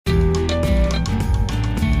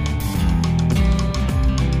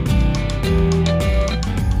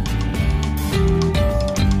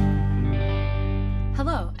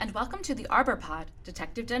Welcome to the Arbor Pod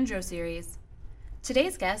Detective Dendro series.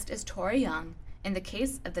 Today's guest is Torrey Young in the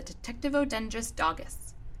case of the Detectivodendrus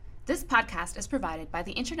Doggus. This podcast is provided by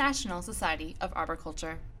the International Society of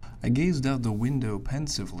Arboriculture. I gazed out the window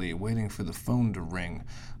pensively, waiting for the phone to ring.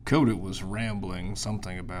 Codit was rambling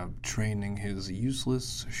something about training his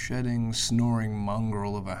useless, shedding, snoring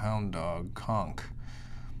mongrel of a hound dog, Conk.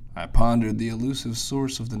 I pondered the elusive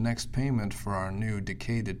source of the next payment for our new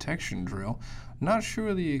decay detection drill, not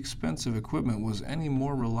sure the expensive equipment was any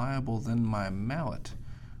more reliable than my mallet,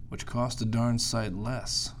 which cost a darn sight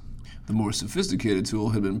less. The more sophisticated tool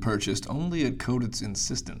had been purchased only at Codit's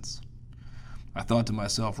insistence. I thought to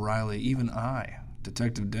myself wryly, even I,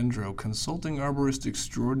 Detective Dendro, consulting arborist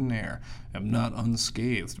extraordinaire, am not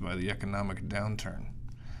unscathed by the economic downturn.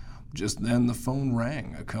 Just then the phone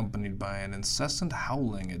rang, accompanied by an incessant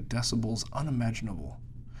howling at decibels unimaginable.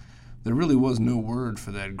 There really was no word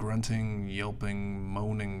for that grunting, yelping,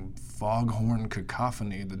 moaning, foghorn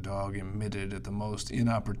cacophony the dog emitted at the most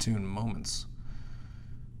inopportune moments.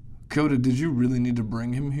 Codit, did you really need to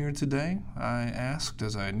bring him here today? I asked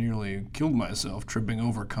as I nearly killed myself tripping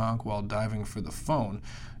over Conk while diving for the phone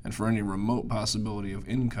and for any remote possibility of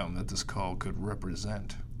income that this call could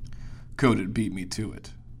represent. Codit beat me to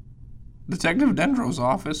it. Detective Dendro's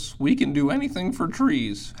office. We can do anything for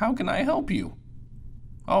trees. How can I help you?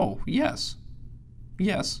 Oh, yes.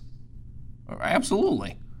 Yes.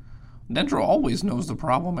 Absolutely. Dendro always knows the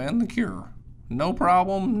problem and the cure. No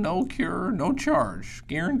problem, no cure, no charge.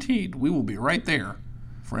 Guaranteed. We will be right there.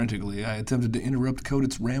 Frantically, I attempted to interrupt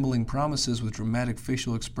Codit's rambling promises with dramatic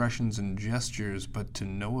facial expressions and gestures, but to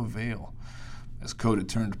no avail. As Codit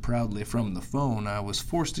turned proudly from the phone, I was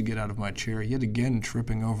forced to get out of my chair, yet again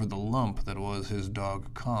tripping over the lump that was his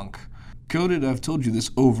dog Conk. Codit, I've told you this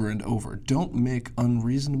over and over. Don't make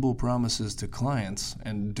unreasonable promises to clients,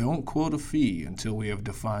 and don't quote a fee until we have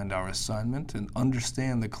defined our assignment and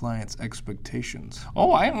understand the client's expectations.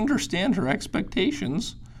 Oh, I understand her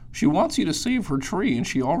expectations. She wants you to save her tree, and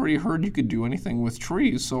she already heard you could do anything with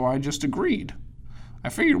trees, so I just agreed. I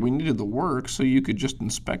figured we needed the work, so you could just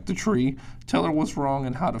inspect the tree, tell her what's wrong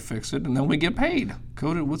and how to fix it, and then we get paid.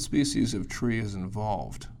 Codit, what species of tree is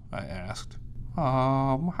involved? I asked.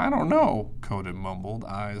 I don't know, Codit mumbled,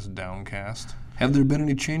 eyes downcast. Have there been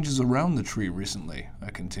any changes around the tree recently? I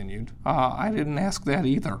continued. I didn't ask that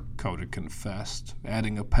either, Codit confessed,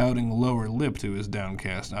 adding a pouting lower lip to his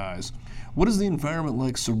downcast eyes. What is the environment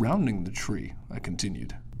like surrounding the tree? I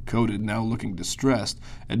continued. Codit, now looking distressed,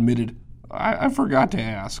 admitted, I forgot to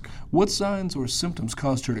ask. What signs or symptoms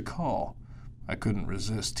caused her to call? I couldn't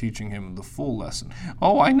resist teaching him the full lesson.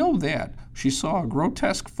 Oh, I know that. She saw a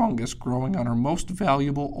grotesque fungus growing on her most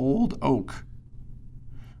valuable old oak.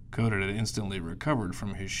 Codit had instantly recovered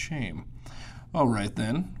from his shame. All right,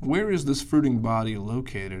 then. Where is this fruiting body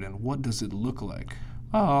located, and what does it look like?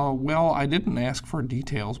 Well, I didn't ask for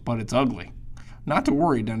details, but it's ugly. Not to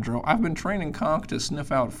worry, Dendro. I've been training Conk to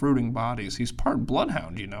sniff out fruiting bodies. He's part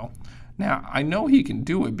bloodhound, you know. Now, I know he can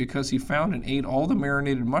do it because he found and ate all the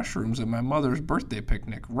marinated mushrooms at my mother's birthday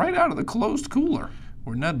picnic, right out of the closed cooler.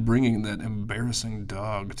 We're not bringing that embarrassing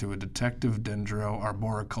dog to a Detective Dendro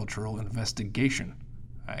arboricultural investigation,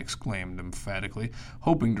 I exclaimed emphatically,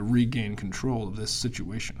 hoping to regain control of this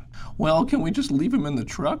situation. Well, can we just leave him in the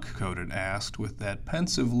truck? Codit asked, with that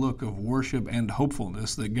pensive look of worship and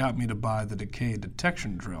hopefulness that got me to buy the decay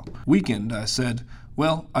detection drill. Weakened, I said,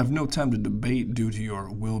 well, I've no time to debate due to your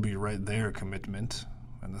we'll be right there commitment.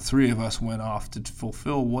 And the three of us went off to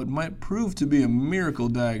fulfill what might prove to be a miracle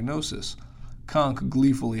diagnosis, Conk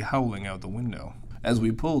gleefully howling out the window. As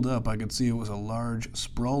we pulled up, I could see it was a large,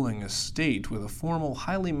 sprawling estate with a formal,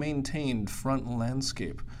 highly maintained front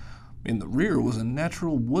landscape. In the rear was a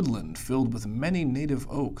natural woodland filled with many native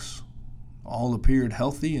oaks. All appeared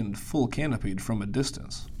healthy and full canopied from a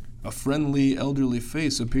distance. A friendly, elderly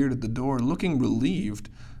face appeared at the door, looking relieved,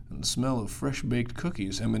 and the smell of fresh-baked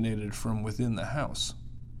cookies emanated from within the house.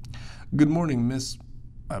 Good morning, Miss...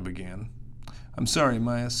 I began. I'm sorry,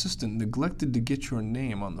 my assistant neglected to get your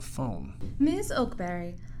name on the phone. Ms.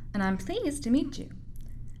 Oakberry, and I'm pleased to meet you.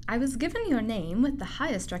 I was given your name with the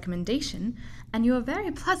highest recommendation, and your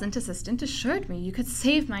very pleasant assistant assured me you could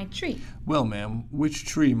save my tree. Well, ma'am, which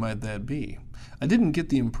tree might that be? I didn't get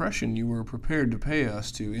the impression you were prepared to pay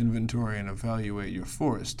us to inventory and evaluate your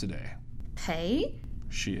forest today. Pay?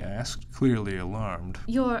 She asked, clearly alarmed.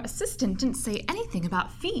 Your assistant didn't say anything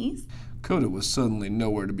about fees. Codit was suddenly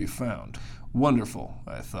nowhere to be found. Wonderful,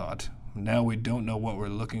 I thought. Now we don't know what we're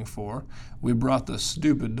looking for. We brought the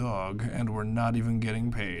stupid dog, and we're not even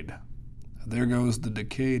getting paid. There goes the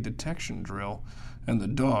decay detection drill, and the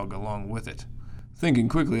dog along with it. Thinking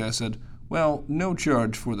quickly, I said, Well, no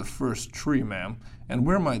charge for the first tree, ma'am. And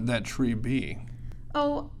where might that tree be?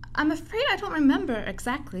 Oh, I'm afraid I don't remember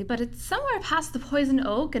exactly, but it's somewhere past the poison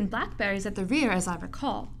oak and blackberries at the rear, as I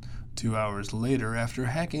recall. 2 hours later, after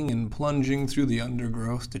hacking and plunging through the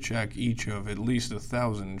undergrowth to check each of at least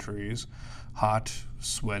 1,000 trees, hot,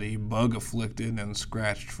 sweaty, bug-afflicted, and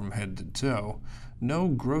scratched from head to toe, no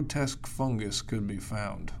grotesque fungus could be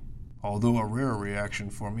found. Although a rare reaction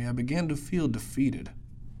for me, I began to feel defeated.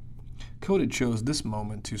 Codit chose this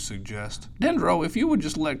moment to suggest, "Dendro, if you would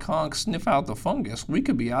just let Conk sniff out the fungus, we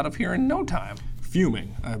could be out of here in no time."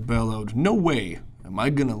 Fuming, I bellowed, "No way! Am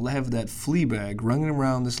I gonna have that flea bag running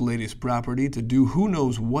around this lady's property to do who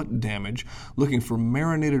knows what damage, looking for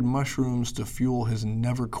marinated mushrooms to fuel his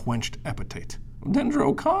never-quenched appetite?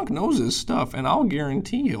 Dendro, Conk knows his stuff, and I'll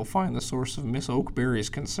guarantee he'll find the source of Miss Oakberry's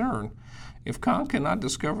concern. If Conk cannot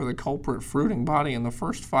discover the culprit fruiting body in the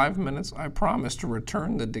first 5 minutes, I promise to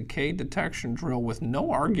return the decay detection drill with no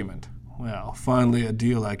argument." "Well, finally a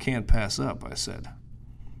deal I can't pass up," I said.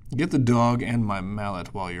 "Get the dog and my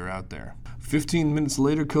mallet while you're out there." 15 minutes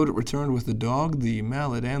later, Codit returned with the dog, the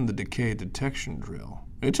mallet, and the decay detection drill.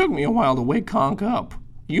 "It took me a while to wake Conk up.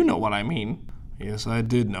 You know what I mean." Yes, I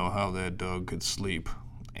did know how that dog could sleep.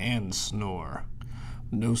 And snore.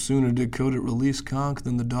 No sooner did Codit release Conk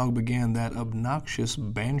than the dog began that obnoxious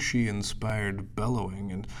banshee-inspired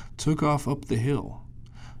bellowing and took off up the hill,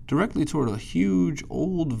 directly toward a huge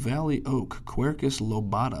old valley oak, Quercus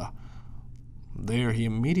lobata. There he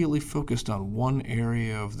immediately focused on one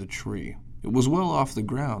area of the tree. It was well off the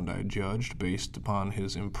ground, I judged, based upon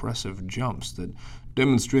his impressive jumps that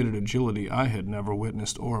demonstrated agility I had never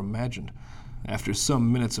witnessed or imagined. After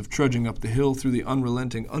some minutes of trudging up the hill through the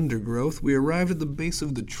unrelenting undergrowth, we arrived at the base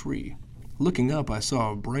of the tree. Looking up, I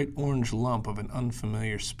saw a bright orange lump of an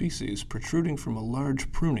unfamiliar species protruding from a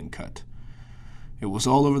large pruning cut. It was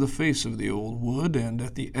all over the face of the old wood and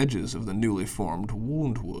at the edges of the newly formed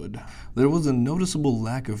wound wood. There was a noticeable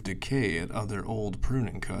lack of decay at other old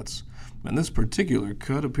pruning cuts, and this particular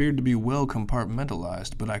cut appeared to be well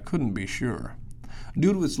compartmentalized, but I couldn't be sure.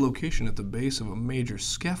 Due to its location at the base of a major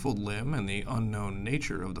scaffold limb and the unknown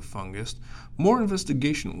nature of the fungus, more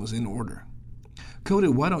investigation was in order.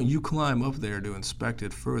 "Codit, why don't you climb up there to inspect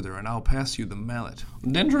it further, and I'll pass you the mallet."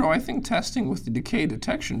 "Dendro, I think testing with the decay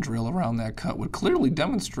detection drill around that cut would clearly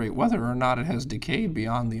demonstrate whether or not it has decayed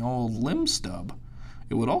beyond the old limb stub.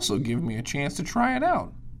 It would also give me a chance to try it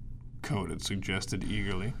out," Codit suggested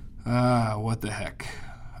eagerly. What the heck,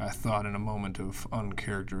 I thought in a moment of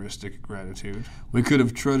uncharacteristic gratitude. We could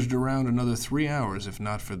have trudged around another 3 hours if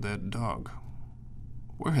not for that dog.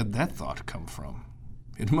 Where had that thought come from?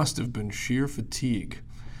 It must have been sheer fatigue.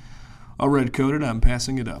 "All right, Codit, I'm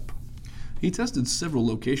passing it up." He tested several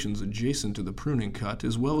locations adjacent to the pruning cut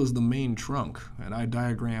as well as the main trunk, and I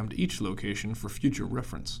diagrammed each location for future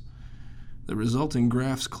reference. The resulting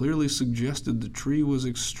graphs clearly suggested the tree was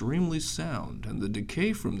extremely sound, and the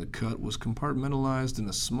decay from the cut was compartmentalized in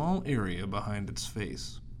a small area behind its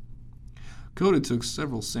face. Codit took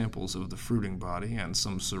several samples of the fruiting body and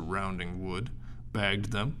some surrounding wood,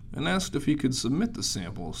 bagged them, and asked if he could submit the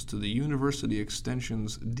samples to the University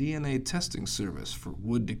Extension's DNA testing service for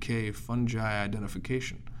wood decay fungi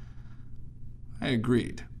identification. I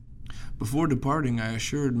agreed. Before departing, I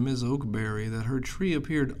assured Ms. Oakberry that her tree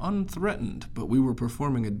appeared unthreatened, but we were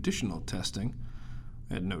performing additional testing,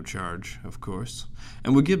 at no charge, of course,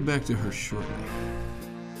 and would get back to her shortly.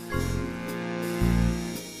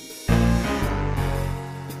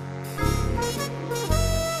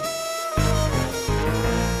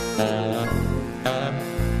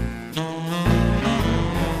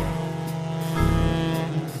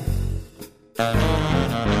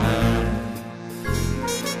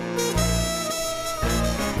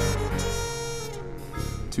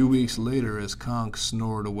 Two weeks later, as Conk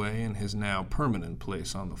snored away in his now permanent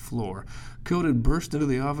place on the floor, Codit burst into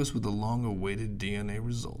the office with the long-awaited DNA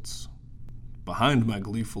results. Behind my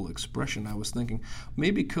gleeful expression, I was thinking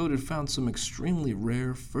maybe Codit found some extremely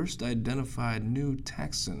rare, first-identified new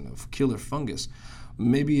taxon of killer fungus.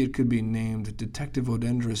 Maybe it could be named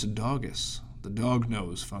Detectivodendrus Doggus, the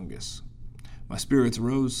dog-nose fungus. My spirits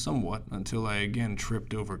rose somewhat until I again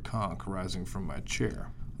tripped over Conk, rising from my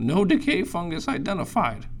chair. "No decay fungus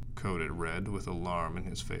identified," Codit read with alarm in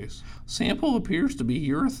his face. "Sample appears to be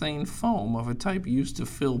urethane foam of a type used to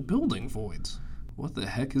fill building voids." What the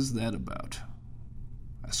heck is that about?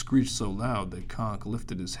 I screeched so loud that Conk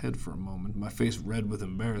lifted his head for a moment, my face red with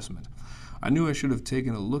embarrassment. I knew I should have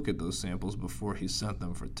taken a look at those samples before he sent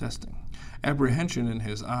them for testing. Apprehension in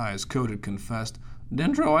his eyes, Codit confessed,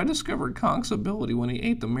 "Dendro, I discovered Conk's ability when he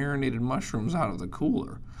ate the marinated mushrooms out of the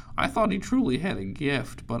cooler. I thought he truly had a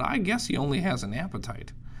gift, but I guess he only has an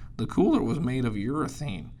appetite. The cooler was made of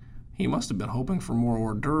urethane. He must have been hoping for more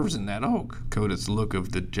hors d'oeuvres in that oak. Codit's look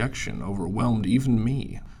of dejection overwhelmed even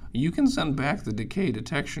me. You can send back the decay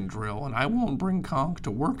detection drill, and I won't bring Conk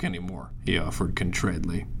to work anymore, he offered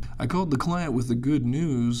contritely. I called the client with the good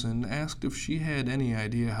news and asked if she had any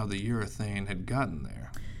idea how the urethane had gotten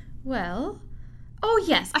there. Well, oh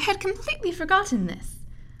yes, I had completely forgotten this.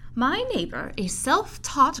 My neighbor, a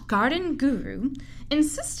self-taught garden guru,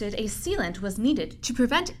 insisted a sealant was needed to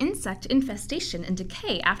prevent insect infestation and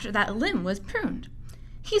decay after that limb was pruned.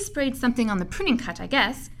 He sprayed something on the pruning cut, I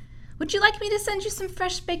guess. Would you like me to send you some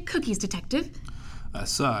fresh-baked cookies, Detective? I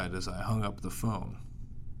sighed as I hung up the phone.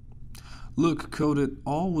 Look, Codit,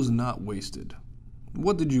 all was not wasted.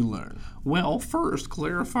 What did you learn? Well, first,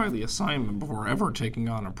 clarify the assignment before ever taking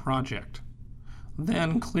on a project.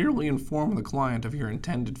 Then, clearly inform the client of your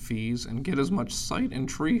intended fees and get as much site and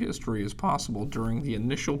tree history as possible during the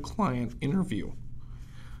initial client interview.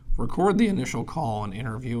 Record the initial call and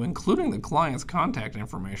interview, including the client's contact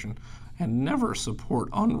information, and never support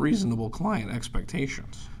unreasonable client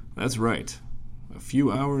expectations. That's right. A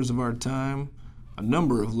few hours of our time, a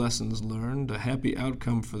number of lessons learned, a happy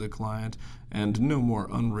outcome for the client, and no more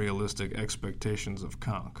unrealistic expectations of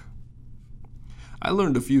Conk. I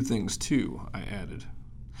learned a few things too, I added.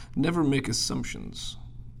 Never make assumptions.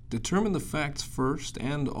 Determine the facts first,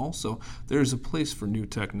 and also, there is a place for new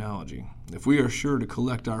technology. If we are sure to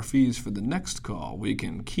collect our fees for the next call, we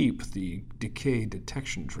can keep the decay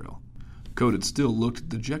detection drill. Codit still looked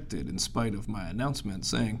dejected in spite of my announcement,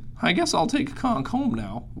 saying, I guess I'll take Conk home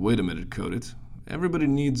now. Wait a minute, Codit. Everybody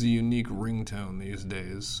needs a unique ringtone these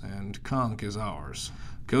days, and Conk is ours.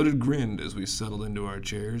 Codit grinned as we settled into our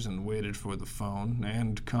chairs and waited for the phone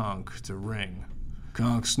and Conk to ring.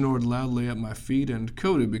 Conk snored loudly at my feet, and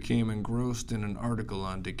Codit became engrossed in an article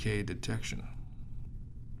on decay detection.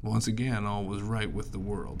 Once again, all was right with the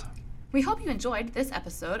world. We hope you enjoyed this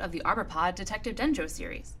episode of the ArborPod Detective Dendro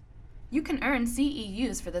series. You can earn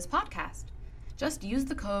CEUs for this podcast. Just use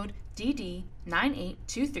the code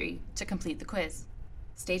DD9823 to complete the quiz.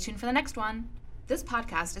 Stay tuned for the next one. This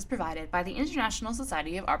podcast is provided by the International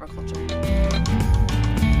Society of Arboriculture.